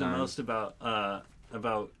bothers me the sometimes. most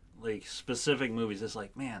about like specific movies. It's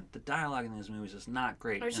like, man, the dialogue in these movies is not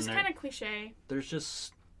great. It was And just kind of cliche. there's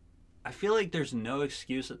just, I feel like there's no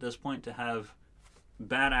excuse at this point to have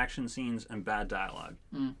bad action scenes and bad dialogue.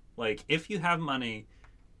 Like, if you have money,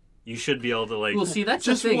 you should be able to like. Well, see, that's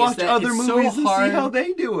Just the thing. watch is that other it's movies so and hard. see how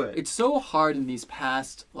they do it. It's so hard in these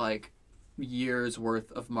past like years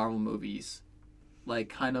worth of Marvel movies, like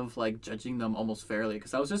kind of like judging them almost fairly.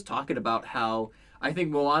 Because I was just talking about how I think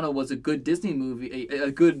Moana was a good Disney movie, a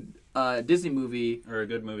good Disney movie. or a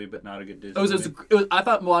good movie, but not a good Disney. I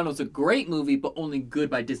thought Moana was a great movie, but only good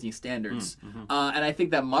by Disney standards. And I think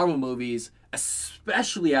that Marvel movies,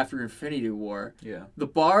 especially after Infinity War, Yeah. the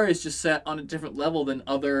bar is just set on a different level than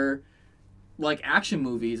other like action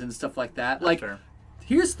movies and stuff like that. Like, fair.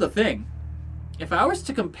 here's the thing: if I was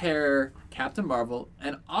to compare Captain Marvel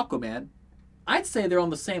and Aquaman, I'd say they're on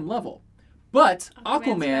the same level. But Aquaman's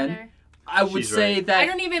Aquaman, better. I would She's say right. that I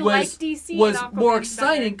don't even was, like DC was and more Aquaman's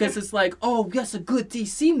exciting better. because it's like, oh, yes, a good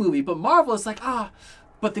DC movie. But Marvel is like,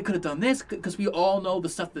 but they could have done this because we all know the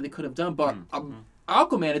stuff that they could have done. But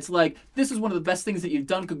Aquaman, it's like, this is one of the best things that you've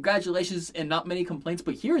done. Congratulations, and not many complaints.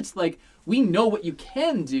 But here it's like, we know what you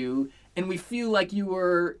can do, and we feel like you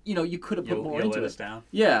were, you could have put more You'll into let it. us down.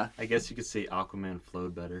 Yeah. I guess you could say Aquaman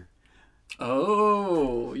flowed better.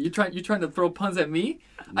 Oh, you trying to throw puns at me?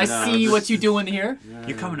 I No, see this what you're is- doing here.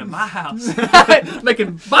 You're coming to my house.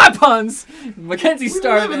 Making my puns. Mackenzie We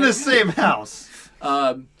Star. live in the same house.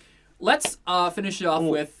 Let's finish it off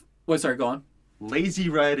with. Sorry, go on. Lazy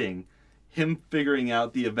writing. Him figuring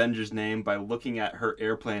out the Avengers name by looking at her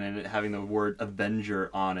airplane and it having the word Avenger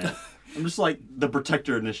on it. I'm just like, the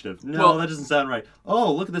Protector Initiative. No, Well- that doesn't sound right.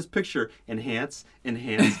 Oh, look at this picture. Enhance,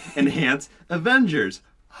 enhance, Avengers.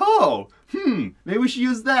 Oh, maybe we should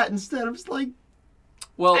use that instead. I'm just like,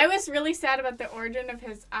 Well, I was really sad about the origin of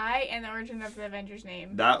his eye and the origin of the Avengers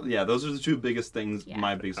name. those are the two biggest things, Yeah.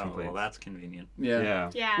 my biggest Oh, complaints. well, that's convenient. yeah.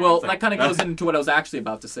 Yeah. Yeah. Well, it's that like- kind of goes into what I was actually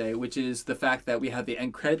about to say, which is the fact that we have the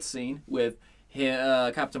end credits scene with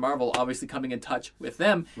Captain Marvel obviously coming in touch with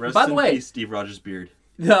them. Rest By the in way, peace, Steve Rogers' beard.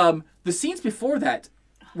 the scenes before that,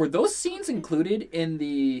 were those scenes included in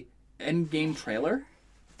the Endgame trailer?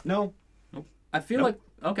 No, I feel Nope.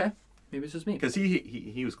 like, okay, maybe it's just me. because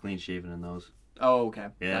he was clean shaven in those. Oh, okay.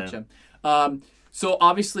 Yeah. Gotcha. So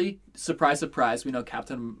obviously, surprise, surprise, we know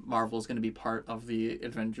Captain Marvel is going to be part of the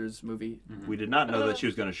Avengers movie. We did not know that she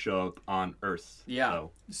was going to show up on Earth. Yeah.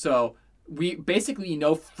 though. So we basically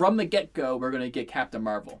know from the get-go we're going to get Captain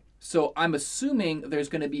Marvel. So I'm assuming there's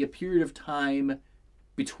going to be a period of time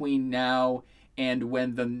between now and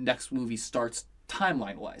when the next movie starts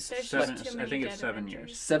timeline wise. There's Seven, just too I many think it's dead 7 Avengers.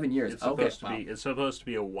 years. 7 years. It's Okay. supposed to be. It's supposed to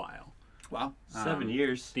be a while. Wow. 7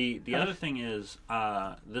 years. The other thing is,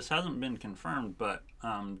 this hasn't been confirmed, but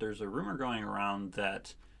there's a rumor going around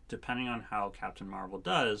that depending on how Captain Marvel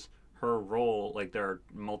does, her role, like there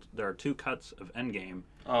are 2 cuts of Endgame.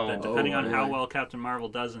 That depending on how really? well Captain Marvel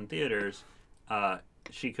does in theaters,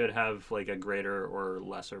 she could have like a greater or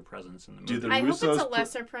lesser presence in the movie. Do the I hope it's a Russos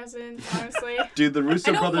lesser presence, honestly. Do the Russo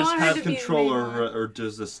I don't brothers want her have to be the control main over, one. or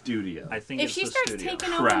does the studio? I think If it's she the starts studio.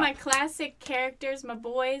 taking over Crap. my classic characters, my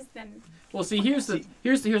boys, then Well, see,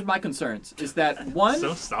 here's my concerns. Is that one,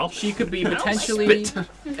 So selfish. she could be potentially,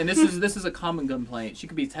 and this is a common complaint. She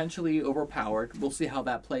could be potentially overpowered. We'll see how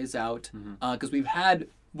that plays out, because we've had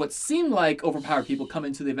what seemed like overpowered people come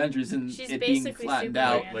into the Avengers and she's it being basically flattened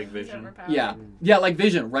Superman. out. Like who's Vision. overpowered. Yeah, like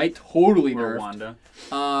Vision, right? Totally Or nerfed. Wanda.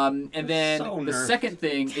 And then So the nerfed. second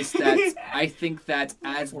thing is that I think that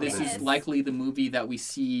as this Yes. is likely the movie that we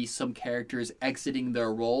see some characters exiting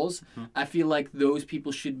their roles, I feel like those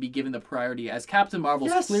people should be given the priority. As Captain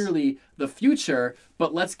Marvel's Yes. clearly the future,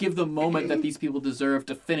 but let's give the moment that these people deserve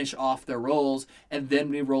to finish off their roles, and then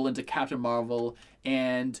we roll into Captain Marvel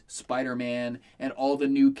and Spider-Man and all the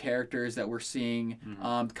new characters that we're seeing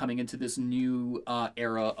coming into this new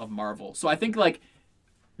era of Marvel. So I think like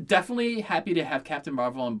definitely happy to have Captain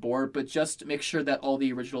Marvel on board, but just make sure that all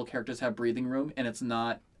the original characters have breathing room and it's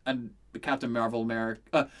not Captain Marvel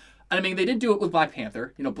America. I mean, they did do it with Black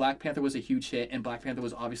Panther. You know, Black Panther was a huge hit, and Black Panther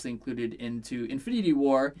was obviously included into Infinity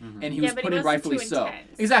War, and he Yeah, was but put he in wasn't rightfully too so.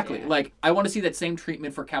 intense. Exactly. Yeah. Like, I want to see that same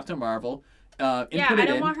treatment for Captain Marvel. And Yeah, put I it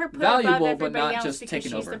don't in want her put above valuable, everybody but not else just because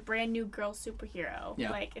taking she's over. the brand new girl superhero.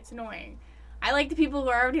 Yeah. Like, it's annoying. I like the people who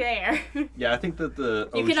are already there. Yeah, I think that the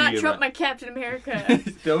You OG cannot trump Aven- my Captain America.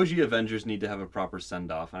 the OG Avengers need to have a proper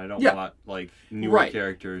send off, and I don't Yeah. want like newer Right.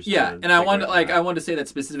 characters. Yeah, to and I take want away like from I that. want to say that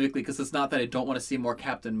specifically because it's not that I don't want to see more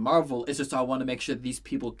Captain Marvel. It's just I want to make sure these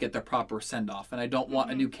people get their proper send off, and I don't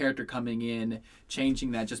want a new character coming in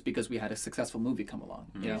changing that just because we had a successful movie come along.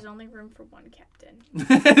 You There's only room for one captain.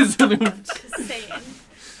 know? Just saying.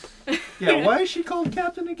 Yeah, why is she called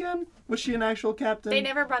Captain again? Was she an actual captain? They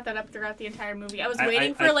never brought that up throughout the entire movie. I was I-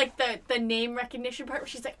 waiting I- for I- like the name recognition part where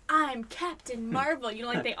she's like, "I'm Captain Marvel." You know,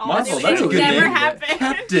 like they all Marvel, do. that's It a good never name. happened.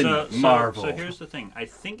 Captain Marvel. So here's the thing. I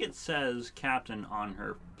think it says Captain on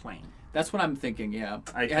her plane. That's what I'm thinking. Yeah,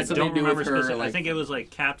 I it had something don't to do remember with her. specific. Like, I think it was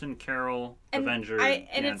like Captain Carol, Avenger, and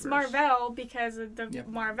Danvers. it's Marvel because of the Yep.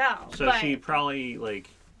 Marvel. So but she probably like.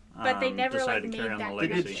 But they never, decided like, to carry made on that the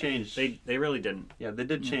They legacy. did change. They really didn't. Yeah, they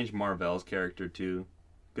did change Marvel's character too,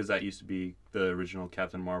 because that used to be the original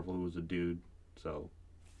Captain Marvel, who was a dude. So,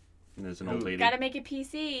 and there's an old lady. gotta make it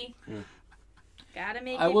PC. Yeah. Gotta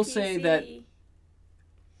make it I will PC. say that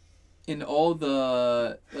in all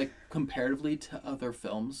the like comparatively to other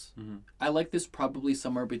films, I like this probably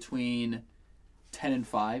somewhere between 10 and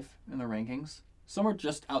 5 in the rankings. Somewhere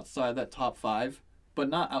just outside that top 5, but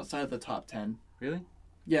not outside of the top 10. Really?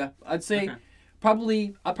 Yeah, I'd say Okay.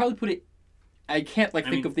 I'd probably put it. I can't like I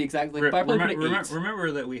think mean, of the exact link, but I'd probably put it 8.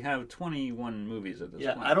 Remember that we have 21 movies at this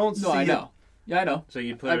Yeah, point. I don't see. No, I it- know. Yeah, I know. So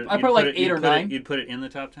you'd put I- it. I you'd put like it- 8 you'd or put 9. You'd put it in the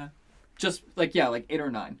top 10. Just like like 8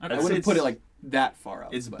 or 9. Okay. I wouldn't It's- put it like that far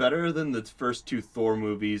up. It's but- better than the first 2 Thor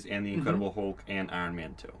movies and the Incredible Hulk and Iron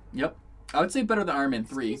Man 2. Yep. I would say better than Iron Man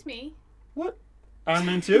 3. Excuse me. What? Iron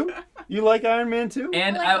Man 2? You like Iron Man 2?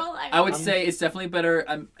 And I like all Iron I would Man. say it's definitely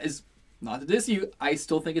better. Is not to diss you. I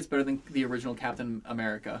still think it's better than the original Captain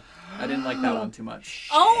America. I didn't like that one too much.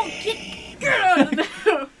 Oh, get out of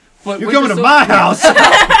there. But You're which coming is to so- my house!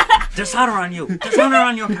 Dishonor on you. Dishonor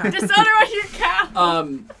on your car. Dishonor on your cow.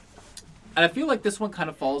 And I feel like this one kind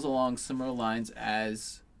of falls along similar lines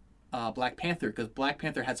as Black Panther, because Black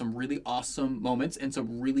Panther had some really awesome moments and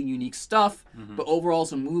some really unique stuff. But overall,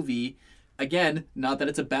 as a movie, again, not that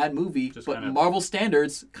it's a bad movie, Just but kind of- Marvel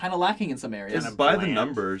standards kind of lacking in some areas. It's by the bland.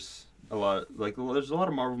 numbers. A lot, like there's a lot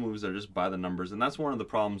of Marvel movies that are just by the numbers, and that's one of the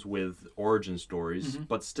problems with origin stories.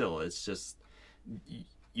 But still, it's just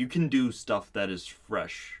you can do stuff that is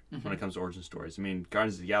fresh when it comes to origin stories. I mean,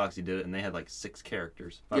 Guardians of the Galaxy did it, and they had like 6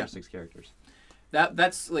 characters, 5 Yeah. or 6 characters.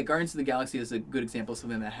 That's like Guardians of the Galaxy is a good example of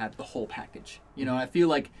something that had the whole package. You know, I feel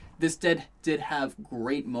like this did have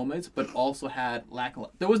great moments, but also had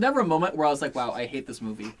There was never a moment where I was like, "Wow, I hate this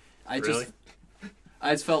movie." Really?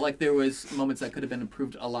 I just felt like there was moments that could have been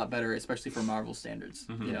improved a lot better, especially for Marvel standards.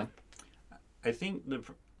 You know, I think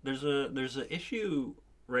there's a issue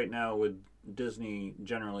right now with Disney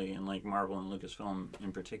generally, and like Marvel and Lucasfilm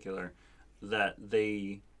in particular, that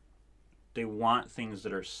they want things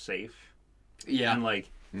that are safe. yeah, And like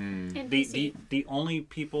And the PC. the only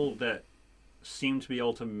people that seem to be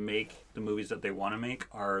able to make the movies that they want to make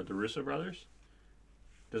are the Russo brothers.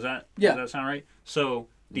 Does that Yeah. does that sound right? So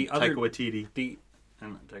the other Taika Waititi.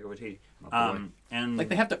 Taika Waititi. My boy. And Like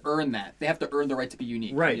they have to earn that. They have to earn the right to be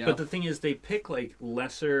unique. right, you know? but the thing is, they pick like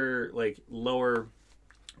lesser, like lower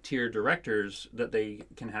tier directors that they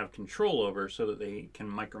can have control over, so that they can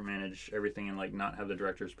micromanage everything and like not have the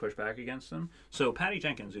directors push back against them. So Patty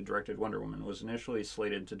Jenkins, who directed Wonder Woman, was initially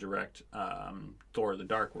slated to direct Thor: The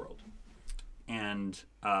Dark World, and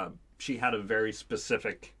she had a very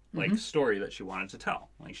specific like story that she wanted to tell.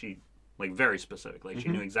 Like very specific. Like she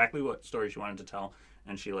knew exactly what story she wanted to tell,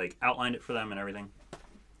 and she like outlined it for them and everything.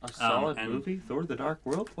 A solid and- movie, Thor: The Dark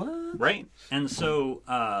World. What? Right. And so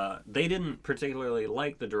they didn't particularly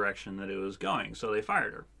like the direction that it was going, so they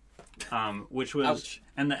fired her. Which was Ouch.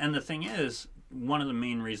 and the thing is, one of the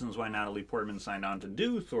main reasons why Natalie Portman signed on to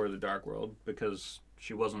do Thor: The Dark World, because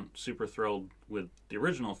she wasn't super thrilled with the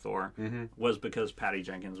original Thor, was because Patty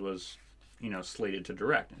Jenkins was, slated to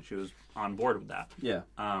direct, and she was on board with that. Yeah.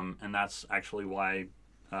 And that's actually why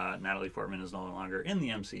Natalie Portman is no longer in the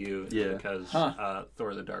MCU, Yeah. because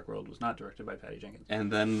Thor: The Dark World was not directed by Patty Jenkins.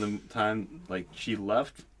 And then the time she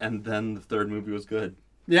left, and then the third movie was good.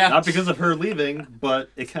 yeah. Not because of her leaving, but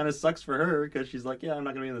it kind of sucks for her because she's like, yeah, I'm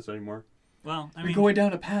not gonna be in this anymore. Well, I We're mean, going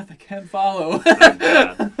down a path I can't follow.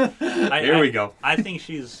 Here we go. I think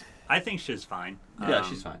she's fine. Yeah,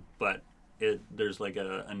 she's fine. But there's like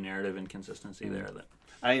a narrative inconsistency there that.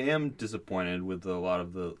 I am disappointed with a lot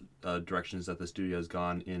of the directions that the studio has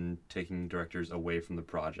gone in taking directors away from the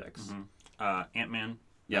projects. Ant-Man.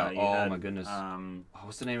 Yeah. you Oh had, my goodness.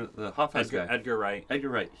 What's the name of the hot fast guy? Edgar Wright. Edgar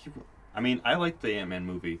Wright. I mean, I liked the Ant-Man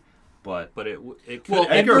movie, but But it could Well,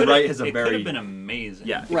 Edgar Wright has a it could very have been amazing.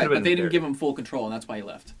 yeah. it right, could've but been they didn't very- give him full control, and that's why he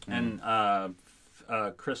left. And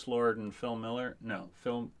Chris Lord and Phil Miller. No,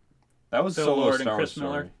 Phil That was Phil solo Lord Star and Chris Wars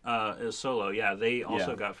story. Miller is Solo. Yeah, they also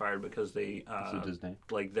Yeah. got fired because they So Disney.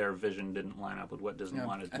 like their vision didn't line up with what Disney Yeah.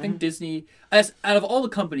 wanted. I think Disney, as out of all the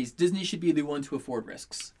companies, Disney should be the one to afford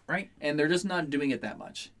risks. Right. And they're just not doing it that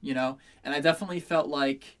much, And I definitely felt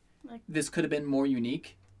like Like- this could have been more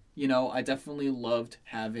unique. I definitely loved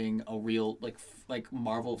having a real like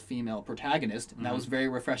Marvel female protagonist, and that was very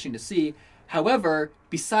refreshing to see. However,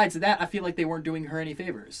 besides that, I feel like they weren't doing her any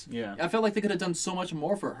favors. Yeah. I felt like they could have done so much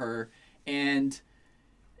more for her, and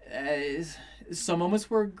some moments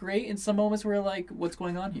were great, and some moments were like, "What's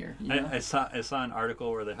going on here?" I saw an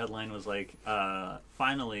article where the headline was like,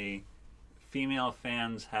 finally, female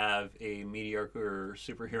fans have a mediocre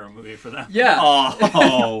superhero movie for them. Yeah.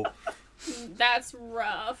 Oh. That's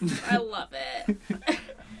rough. I love it.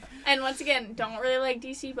 And once again, don't really like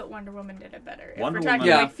DC, but Wonder Woman did it better. Wonder if we're talking Woman-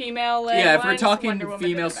 Yeah. like female, Yeah, if we're ones, talking Wonder Woman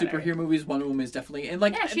female did it better. superhero movies, Wonder Woman is definitely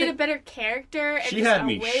Yeah, she had a better character and She just had a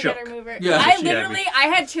me way shook. better mover. Yeah, I she had me. literally, I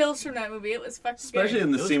had chills from that movie. It was fucking Especially good.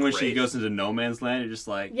 in the It was scene when she great. goes into no man's land, you're just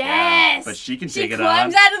like, Yes! yeah, but she can She take it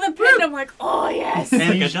climbs on. out of the pit, and I'm like, oh yes. And,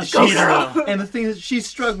 Like, I just she's- go and the thing is, she's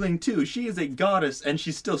struggling too. She is a goddess, and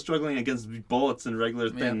she's still struggling against bullets and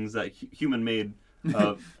regular things that human-made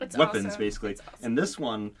It's weapons, awesome. basically. It's awesome. And this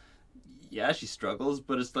one, yeah, she struggles,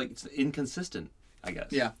 but it's inconsistent, I guess.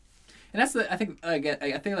 Yeah. And that's I think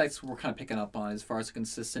that's what we're kind of picking up on as far as a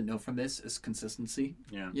consistent note from this is consistency.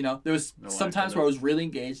 Yeah. There was No, some I times feel where I that. was really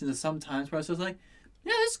engaged, and there's some times where I was just like,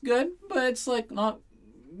 yeah, it's good, but it's like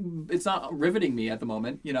it's not riveting me at the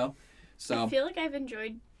moment, So I feel like I've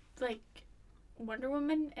enjoyed like Wonder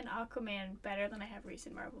Woman and Aquaman better than I have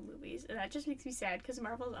recent Marvel movies, and that just makes me sad because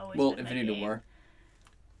Marvel's always been my Infinity game. War.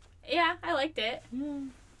 Yeah, I liked it.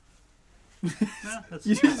 Yeah, that's,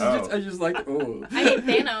 Oh. I just like oh. I hate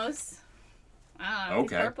Thanos.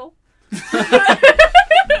 Okay. He's purple.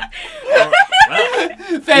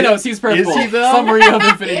 Thanos, he's purple. Is he, though? Summary of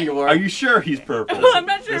Infinity War. Are you sure he's purple? I'm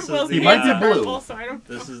not sure This if is Will the- Smith might be is blue. purple, so I don't.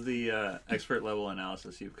 this is the expert level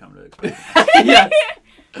analysis you've come to expect. Yes.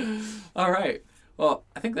 All right. Well,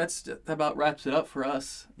 I think that about wraps it up for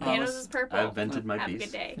us. Thanos is purple. I've vented my Have a piece.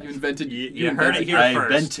 good day. You invented. You heard it invented- here I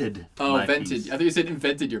first. vented. Oh, my invented. piece. I thought you said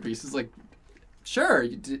invented your piece. It's like, sure,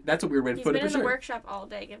 that's a weird way to He's put been it, in for the sure. workshop all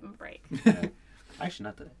day. Give him a break. Actually,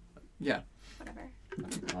 not today. Yeah. Whatever.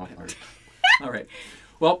 All part. All right.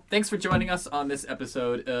 Well, thanks for joining us on this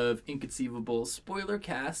episode of Inconceivable Spoiler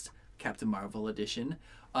Cast, Captain Marvel edition.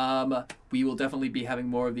 We will definitely be having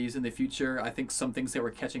more of these in the future. I think some things that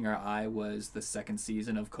were catching our eye was the second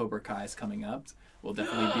season of Cobra Kai is coming up. We'll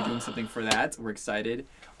definitely be doing something for that. We're excited.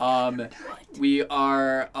 We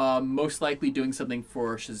are most likely doing something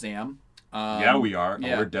for Shazam. Yeah, we are.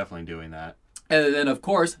 yeah. Oh, we're definitely doing that. And then, of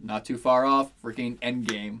course, not too far off, freaking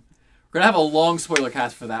Endgame. We're gonna have a long spoiler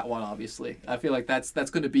cast for that one, obviously. I feel like that's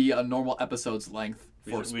going to be a normal episode's length.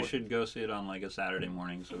 We should go see it on like a Saturday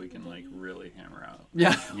morning so we can like really hammer out.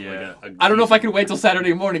 Yeah. Yeah. Like I don't know if I can wait till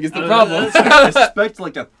Saturday morning is the Uh, problem. I expect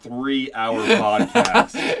like a 3-hour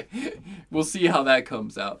podcast. We'll see how that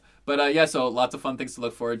comes out. But yeah, so lots of fun things to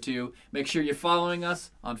look forward to. Make sure you're following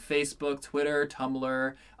us on Facebook, Twitter,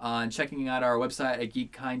 Tumblr, and checking out our website at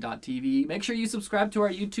geekkind.tv. Make sure you subscribe to our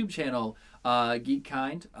YouTube channel,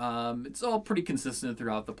 Geekkind. It's all pretty consistent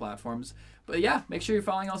throughout the platforms. But yeah, make sure you're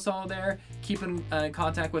following us all there. Keep in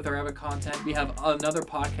contact with our other content. We have another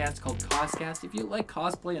podcast called Coscast. If you like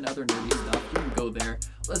cosplay and other nerdy stuff, you can go there,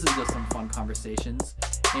 listen to some fun conversations,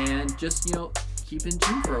 and just, keep in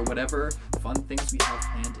tune for whatever fun things we have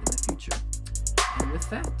planned in the future. And with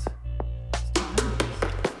that,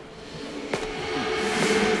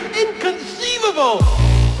 Inconceivable!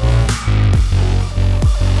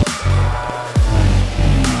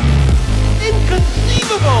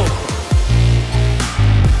 Inconceivable!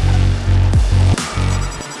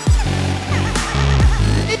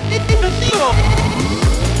 Inconceivable!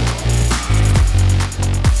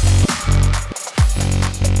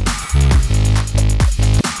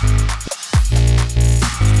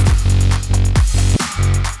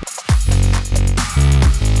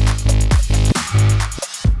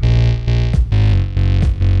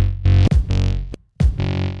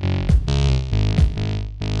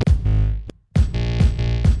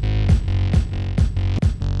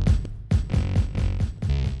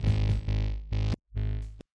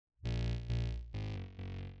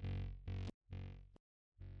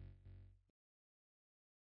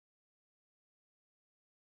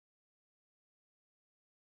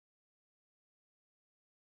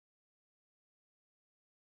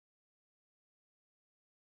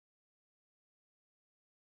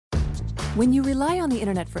 When you rely on the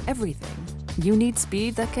internet for everything, you need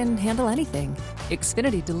speed that can handle anything.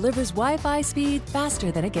 Xfinity delivers Wi-Fi speed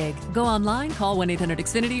faster than a gig. Go online, call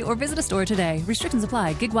 1-800-XFINITY, or visit a store today. Restrictions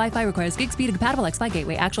apply. Gig Wi-Fi requires gig speed and compatible X-Fi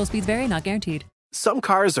gateway. Actual speeds vary, not guaranteed. Some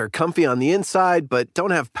cars are comfy on the inside, but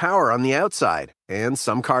don't have power on the outside. And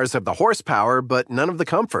some cars have the horsepower, but none of the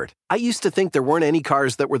comfort. I used to think there weren't any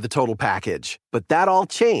cars that were the total package. But that all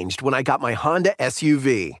changed when I got my Honda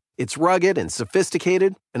SUV. It's rugged and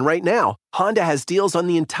sophisticated, and right now, Honda has deals on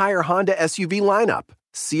the entire Honda SUV lineup.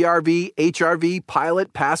 CR-V, HR-V,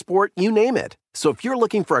 Pilot, Passport, you name it. So if you're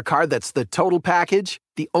looking for a car that's the total package,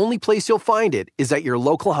 the only place you'll find it is at your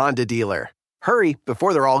local Honda dealer. Hurry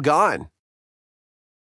before they're all gone.